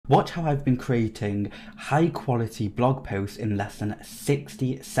Watch how I've been creating high quality blog posts in less than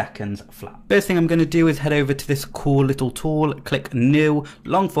 60 seconds flat. First thing I'm going to do is head over to this cool little tool, click new,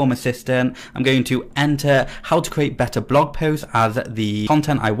 long form assistant. I'm going to enter how to create better blog posts as the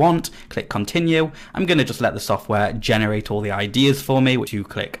content I want, click continue. I'm going to just let the software generate all the ideas for me, which you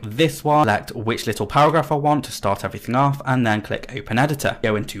click this one, select which little paragraph I want to start everything off, and then click open editor.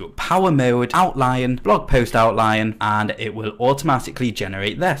 Go into power mode, outline, blog post outline, and it will automatically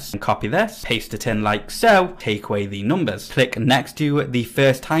generate this. And copy this, paste it in like so, take away the numbers. Click next to the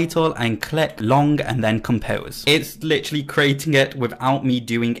first title and click long and then compose. It's literally creating it without me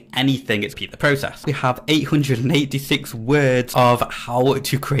doing anything. It's repeat the process. We have 886 words of how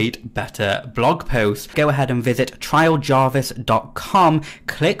to create better blog posts. Go ahead and visit trialjarvis.com.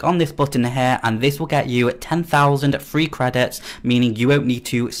 Click on this button here and this will get you 10,000 free credits, meaning you won't need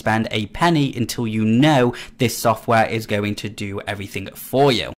to spend a penny until you know this software is going to do everything for you.